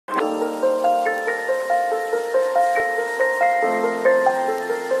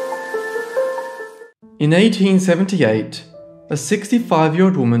In 1878, a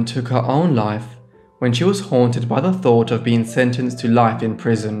 65-year-old woman took her own life when she was haunted by the thought of being sentenced to life in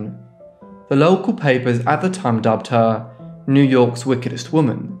prison. The local papers at the time dubbed her New York's wickedest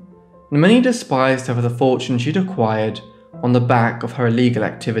woman, and many despised her for the fortune she'd acquired on the back of her illegal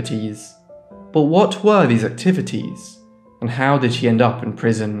activities. But what were these activities, and how did she end up in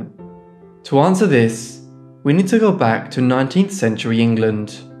prison? To answer this, we need to go back to 19th century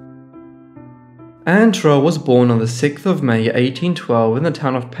England. Anne Trollope was born on the 6th of May 1812 in the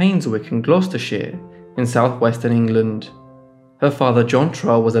town of Painswick in Gloucestershire, in southwestern England. Her father John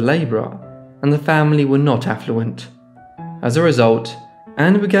Trollope was a labourer, and the family were not affluent. As a result,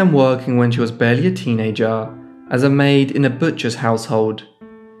 Anne began working when she was barely a teenager as a maid in a butcher's household.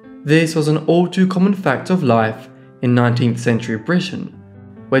 This was an all too common fact of life in 19th century Britain,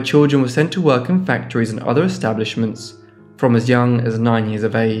 where children were sent to work in factories and other establishments from as young as 9 years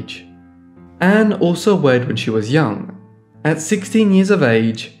of age. Anne also wed when she was young. At 16 years of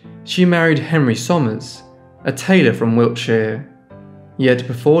age, she married Henry Somers, a tailor from Wiltshire. Yet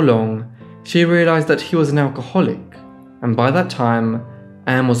before long, she realised that he was an alcoholic, and by that time,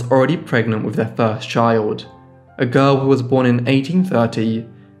 Anne was already pregnant with their first child, a girl who was born in 1830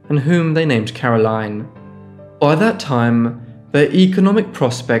 and whom they named Caroline. By that time, their economic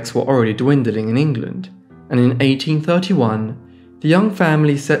prospects were already dwindling in England, and in 1831, the young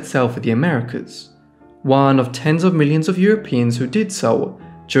family set sail for the Americas, one of tens of millions of Europeans who did so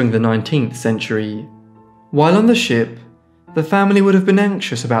during the 19th century. While on the ship, the family would have been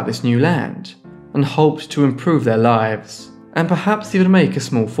anxious about this new land and hoped to improve their lives, and perhaps even make a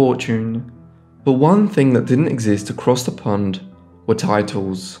small fortune. But one thing that didn't exist across the pond were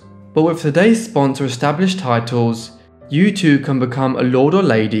titles. But with today's sponsor Established Titles, you too can become a lord or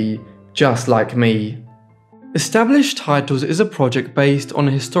lady just like me. Established Titles is a project based on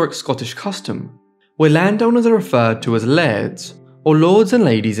a historic Scottish custom, where landowners are referred to as lairds, or lords and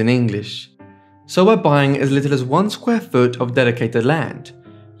ladies in English. So by buying as little as 1 square foot of dedicated land,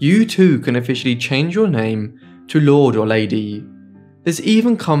 you too can officially change your name to lord or lady. This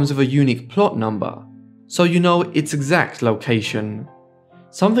even comes with a unique plot number, so you know its exact location.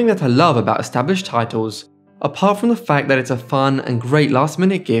 Something that I love about Established Titles, apart from the fact that it's a fun and great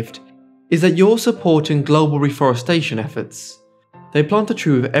last-minute gift, is that you're supporting global reforestation efforts. They plant a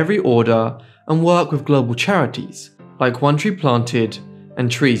tree with every order and work with global charities like One Tree Planted and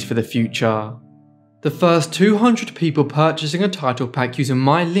Trees for the Future. The first 200 people purchasing a title pack using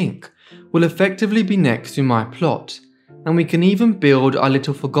my link will effectively be next to my plot, and we can even build our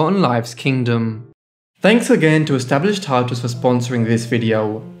little Forgotten Lives kingdom. Thanks again to Established Titles for sponsoring this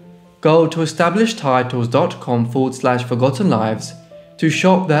video. Go to establishedtitles.com/Forgotten Lives to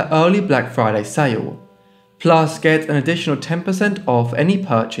shop their early Black Friday sale, plus get an additional 10% off any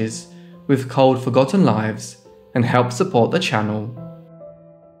purchase with code Forgotten Lives and help support the channel.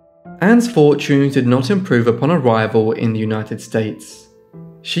 Anne's fortunes did not improve upon arrival in the United States.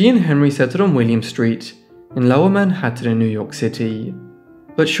 She and Henry settled on William Street in Lower Manhattan in New York City.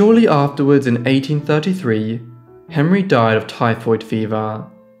 But shortly afterwards in 1833, Henry died of typhoid fever.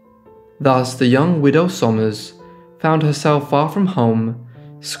 Thus the young widow Somers found herself far from home,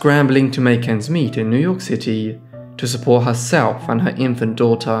 scrambling to make ends meet in New York City to support herself and her infant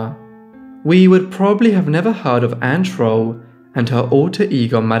daughter. We would probably have never heard of Anne Trollope and her alter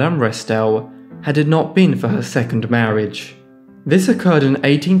ego Madame Restell had it not been for her second marriage. This occurred in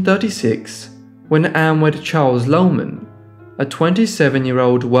 1836 when Anne wed Charles Lohman, a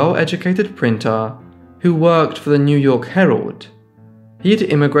 27-year-old well-educated printer who worked for the New York Herald. He had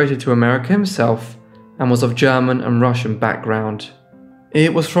immigrated to America himself and was of German and Russian background.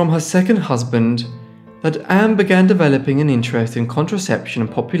 It was from her second husband that Anne began developing an interest in contraception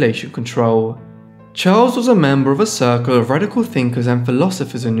and population control. Charles was a member of a circle of radical thinkers and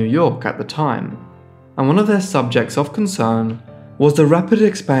philosophers in New York at the time, and one of their subjects of concern was the rapid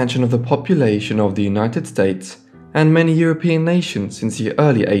expansion of the population of the United States and many European nations since the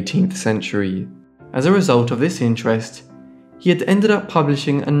early 18th century. As a result of this interest, he had ended up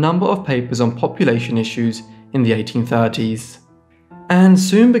publishing a number of papers on population issues in the 1830s. Anne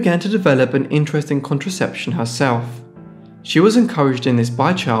soon began to develop an interest in contraception herself. She was encouraged in this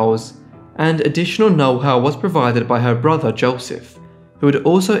by Charles, and additional know-how was provided by her brother Joseph, who had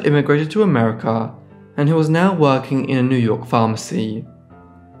also immigrated to America and who was now working in a New York pharmacy.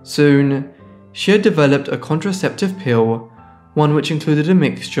 Soon, she had developed a contraceptive pill, one which included a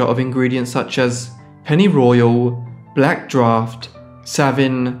mixture of ingredients such as pennyroyal, black draught,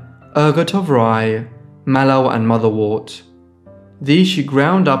 savin, ergot of rye, mallow and motherwort. These she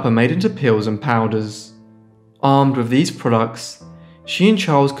ground up and made into pills and powders. Armed with these products, she and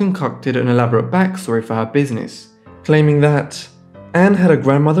Charles concocted an elaborate backstory for her business, claiming that Anne had a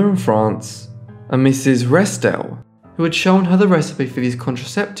grandmother in France, a Mrs. Restell, who had shown her the recipe for these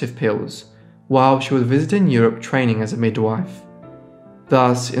contraceptive pills while she was visiting Europe training as a midwife.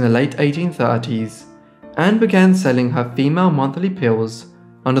 Thus, in the late 1830s, Anne began selling her female monthly pills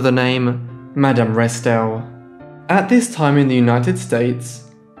under the name Madame Restell. At this time in the United States,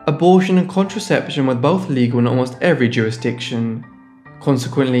 abortion and contraception were both legal in almost every jurisdiction.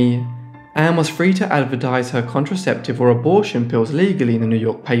 Consequently, Anne was free to advertise her contraceptive or abortion pills legally in the New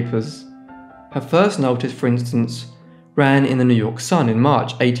York papers. Her first notice, for instance, ran in the New York Sun in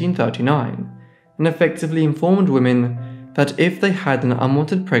March 1839 and effectively informed women that if they had an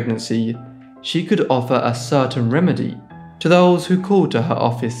unwanted pregnancy, she could offer a certain remedy to those who called to her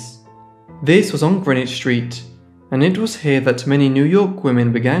office. This was on Greenwich Street, and it was here that many New York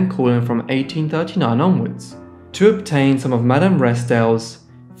women began calling from 1839 onwards to obtain some of Madame Restell's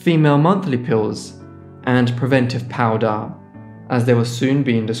female monthly pills and preventive powder, as they were soon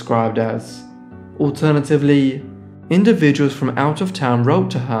being described as. Alternatively, individuals from out of town wrote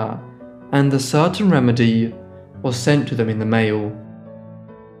to her, and the certain remedy was sent to them in the mail.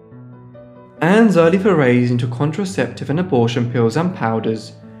 Anne's early forays into contraceptive and abortion pills and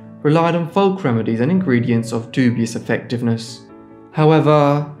powders relied on folk remedies and ingredients of dubious effectiveness.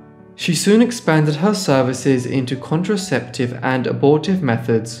 However, she soon expanded her services into contraceptive and abortive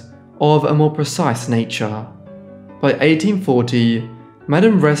methods of a more precise nature. By 1840,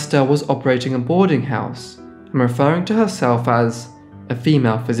 Madame Restell was operating a boarding house and referring to herself as a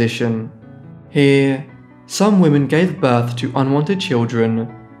female physician. Here, some women gave birth to unwanted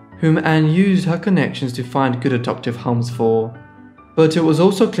children, whom Anne used her connections to find good adoptive homes for. But it was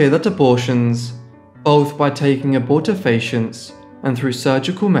also clear that abortions, both by taking abortifacients and through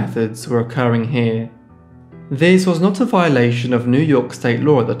surgical methods, were occurring here. This was not a violation of New York state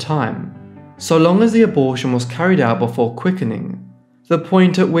law at the time, so long as the abortion was carried out before quickening, the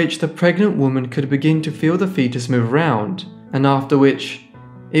point at which the pregnant woman could begin to feel the fetus move around, and after which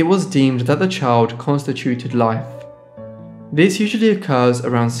it was deemed that the child constituted life. This usually occurs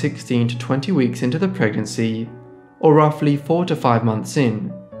around 16 to 20 weeks into the pregnancy, or roughly 4 to 5 months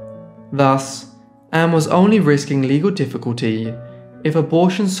in. Thus, Anne was only risking legal difficulty if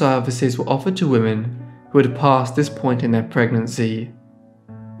abortion services were offered to women who had passed this point in their pregnancy.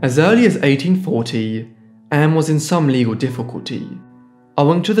 As early as 1840, Anne was in some legal difficulty,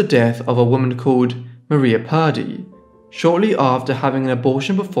 owing to the death of a woman called Maria Purdy, shortly after having an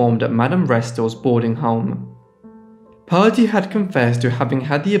abortion performed at Madame Restell's boarding home. Purdy had confessed to having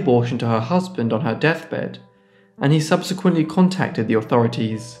had the abortion to her husband on her deathbed, and he subsequently contacted the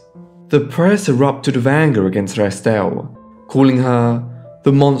authorities. The press erupted with anger against Restell, calling her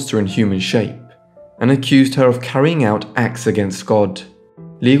the monster in human shape, and accused her of carrying out acts against God.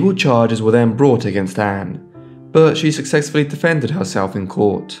 Legal charges were then brought against Anne, but she successfully defended herself in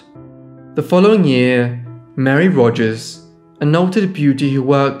court. The following year, Mary Rogers, a noted beauty who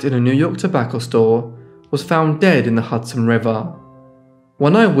worked in a New York tobacco store, was found dead in the Hudson River.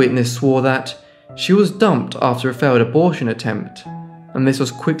 One eyewitness swore that she was dumped after a failed abortion attempt, and this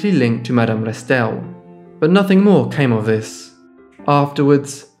was quickly linked to Madame Restell, but nothing more came of this.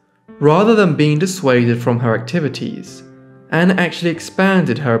 Afterwards, rather than being dissuaded from her activities, Anne actually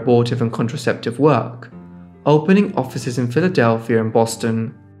expanded her abortive and contraceptive work, opening offices in Philadelphia and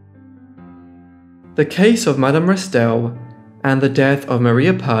Boston. The case of Madame Restell and the death of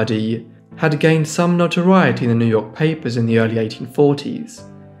Maria Purdy had gained some notoriety in the New York papers in the early 1840s,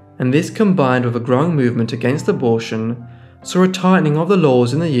 and this combined with a growing movement against abortion saw a tightening of the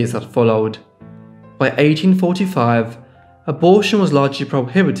laws in the years that followed. By 1845, abortion was largely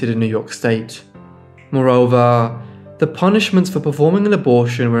prohibited in New York State. Moreover, the punishments for performing an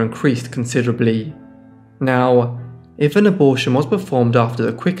abortion were increased considerably. Now, if an abortion was performed after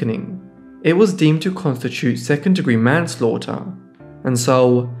the quickening, it was deemed to constitute second-degree manslaughter, and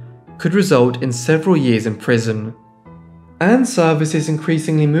so could result in several years in prison. Anne's services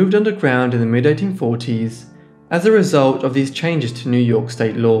increasingly moved underground in the mid-1840s as a result of these changes to New York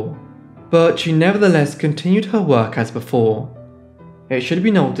state law, but she nevertheless continued her work as before. It should be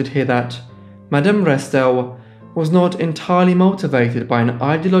noted here that Madame Restell was not entirely motivated by an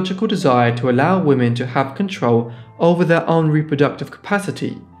ideological desire to allow women to have control over their own reproductive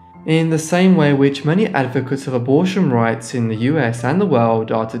capacity, in the same way which many advocates of abortion rights in the US and the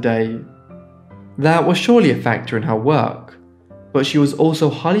world are today. That was surely a factor in her work, but she was also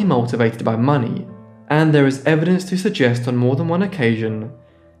highly motivated by money, and there is evidence to suggest on more than one occasion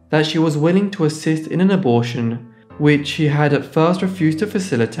that she was willing to assist in an abortion which she had at first refused to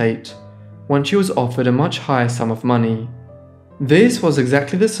facilitate when she was offered a much higher sum of money. This was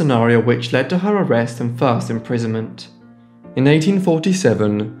exactly the scenario which led to her arrest and first imprisonment. In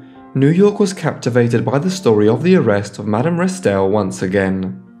 1847, New York was captivated by the story of the arrest of Madame Restell once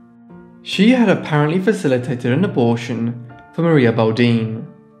again. She had apparently facilitated an abortion for Maria Bodine.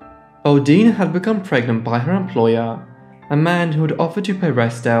 Bodine had become pregnant by her employer, a man who had offered to pay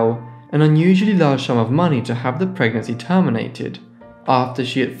Restell an unusually large sum of money to have the pregnancy terminated, after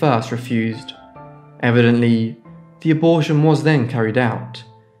she at first refused. Evidently, the abortion was then carried out,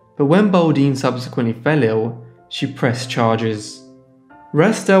 but when Bodine subsequently fell ill, she pressed charges.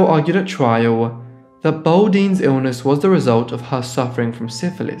 Restell argued at trial that Bodine's illness was the result of her suffering from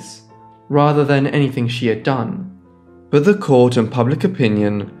syphilis, rather than anything she had done. But the court and public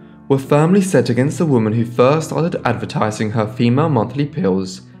opinion were firmly set against the woman who first started advertising her female monthly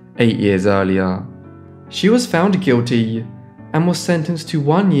pills 8 years earlier. She was found guilty and was sentenced to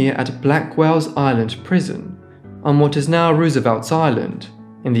 1 year at Blackwell's Island prison on what is now Roosevelt's Island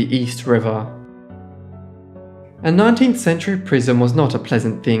in the East River. A 19th century prison was not a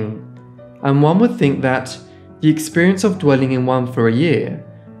pleasant thing, and one would think that the experience of dwelling in one for a year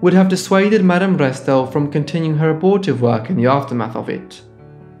would have dissuaded Madame Restell from continuing her abortive work in the aftermath of it.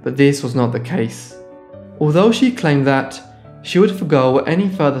 But this was not the case. Although she claimed that she would forgo any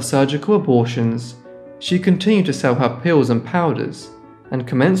further surgical abortions, she continued to sell her pills and powders and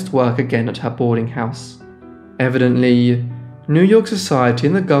commenced work again at her boarding house. Evidently, New York society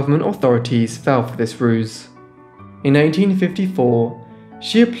and the government authorities fell for this ruse. In 1854,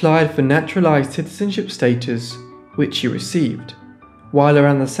 she applied for naturalized citizenship status, which she received, while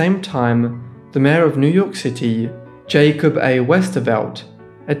around the same time, the mayor of New York City, Jacob A. Westervelt,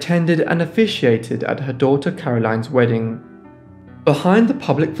 attended and officiated at her daughter Caroline's wedding. Behind the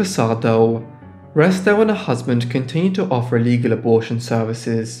public facade though, Restell and her husband continued to offer illegal abortion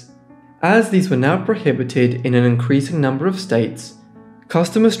services. As these were now prohibited in an increasing number of states,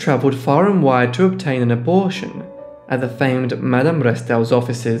 customers travelled far and wide to obtain an abortion at the famed Madame Restell's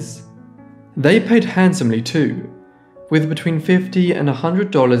offices. They paid handsomely too, with between $50 and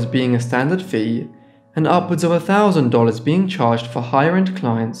 $100 being a standard fee and upwards of $1,000 being charged for higher-end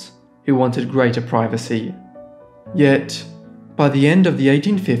clients who wanted greater privacy. Yet, by the end of the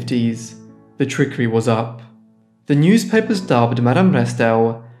 1850s, the trickery was up. The newspapers dubbed Madame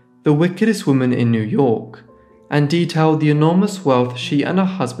Restell the wickedest woman in New York, and detailed the enormous wealth she and her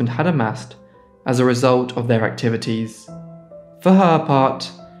husband had amassed as a result of their activities. For her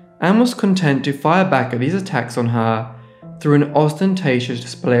part, Anne was content to fire back at these attacks on her through an ostentatious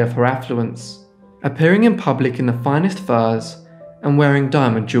display of her affluence, appearing in public in the finest furs and wearing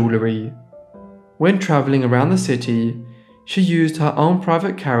diamond jewellery. When travelling around the city, she used her own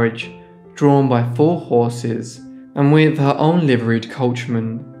private carriage drawn by 4 horses and with her own liveried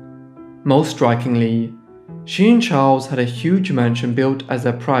coachman. Most strikingly, she and Charles had a huge mansion built as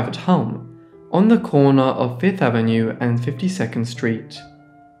their private home on the corner of 5th Avenue and 52nd Street.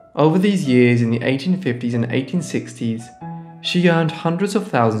 Over these years in the 1850s and 1860s, she earned hundreds of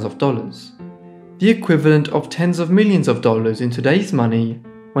thousands of dollars, the equivalent of tens of millions of dollars in today's money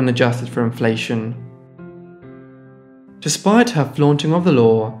when adjusted for inflation. Despite her flaunting of the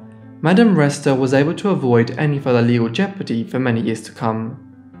law, Madame Restell was able to avoid any further legal jeopardy for many years to come.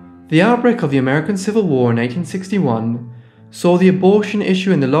 The outbreak of the American Civil War in 1861 saw the abortion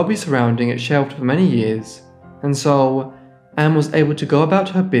issue in the lobby surrounding it shelved for many years, and so Anne was able to go about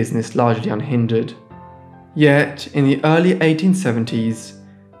her business largely unhindered. Yet, in the early 1870s,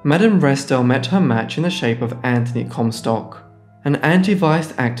 Madame Restell met her match in the shape of Anthony Comstock, an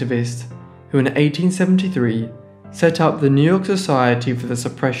anti-vice activist who in 1873 set up the New York Society for the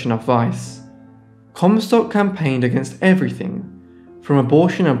Suppression of Vice. Comstock campaigned against everything, from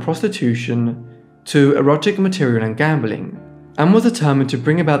abortion and prostitution to erotic material and gambling, and was determined to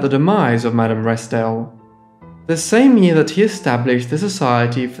bring about the demise of Madame Restell. The same year that he established the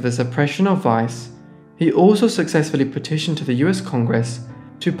Society for the Suppression of Vice, he also successfully petitioned to the US Congress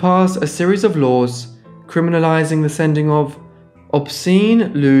to pass a series of laws criminalizing the sending of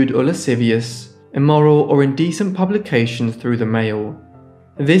obscene, lewd or lascivious, immoral or indecent publications through the mail.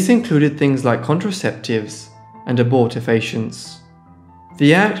 This included things like contraceptives and abortifacients.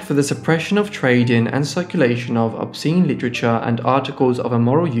 The Act for the Suppression of Trade in and Circulation of Obscene Literature and Articles of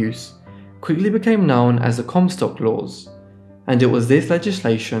Immoral Use quickly became known as the Comstock Laws, and it was this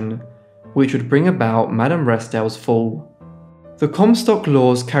legislation which would bring about Madame Restell's fall. The Comstock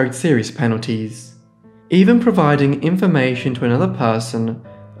Laws carried serious penalties, even providing information to another person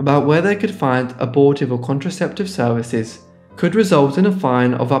about where they could find abortive or contraceptive services could result in a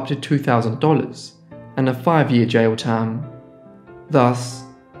fine of up to $2,000 and a 5-year jail term. Thus,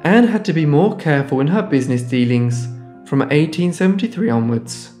 Anne had to be more careful in her business dealings from 1873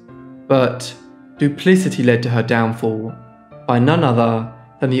 onwards. But duplicity led to her downfall by none other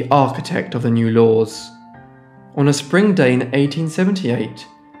than the architect of the new laws. On a spring day in 1878,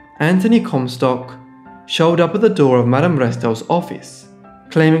 Anthony Comstock showed up at the door of Madame Restell's office,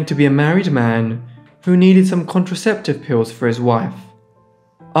 claiming to be a married man who needed some contraceptive pills for his wife.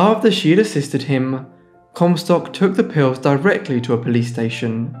 After she had assisted him, Comstock took the pills directly to a police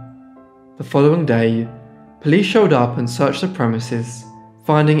station. The following day, police showed up and searched the premises,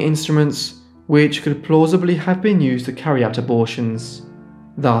 finding instruments which could plausibly have been used to carry out abortions.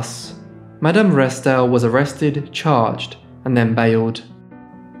 Thus, Madame Restell was arrested, charged, and then bailed.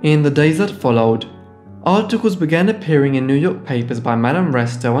 In the days that followed, articles began appearing in New York papers by Madame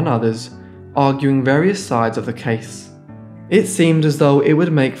Restell and others, arguing various sides of the case. It seemed as though it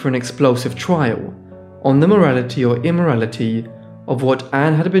would make for an explosive trial on the morality or immorality of what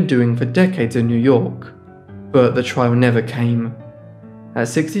Anne had been doing for decades in New York, but the trial never came. At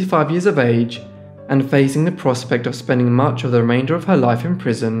 65 years of age, and facing the prospect of spending much of the remainder of her life in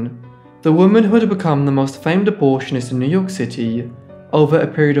prison, the woman who had become the most famed abortionist in New York City over a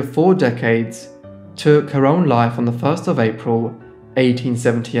period of 4 decades took her own life on the 1st of April,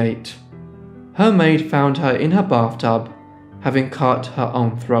 1878. Her maid found her in her bathtub, having cut her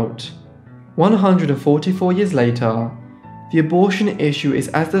own throat. 144 years later, the abortion issue is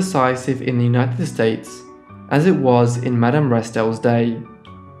as decisive in the United States as it was in Madame Restell's day.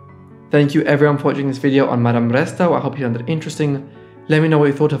 Thank you everyone for watching this video on Madame Restell. I hope you found it interesting. Let me know what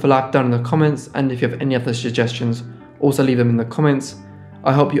you thought of a like down in the comments, and if you have any other suggestions, also leave them in the comments.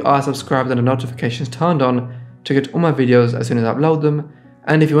 I hope you are subscribed and the notifications turned on to get all my videos as soon as I upload them.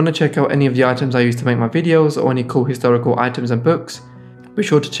 And if you want to check out any of the items I use to make my videos or any cool historical items and books, be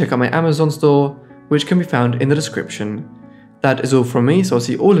sure to check out my Amazon store, which can be found in the description. That is all from me, so I'll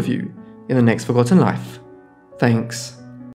see all of you in the next Forgotten Life. Thanks.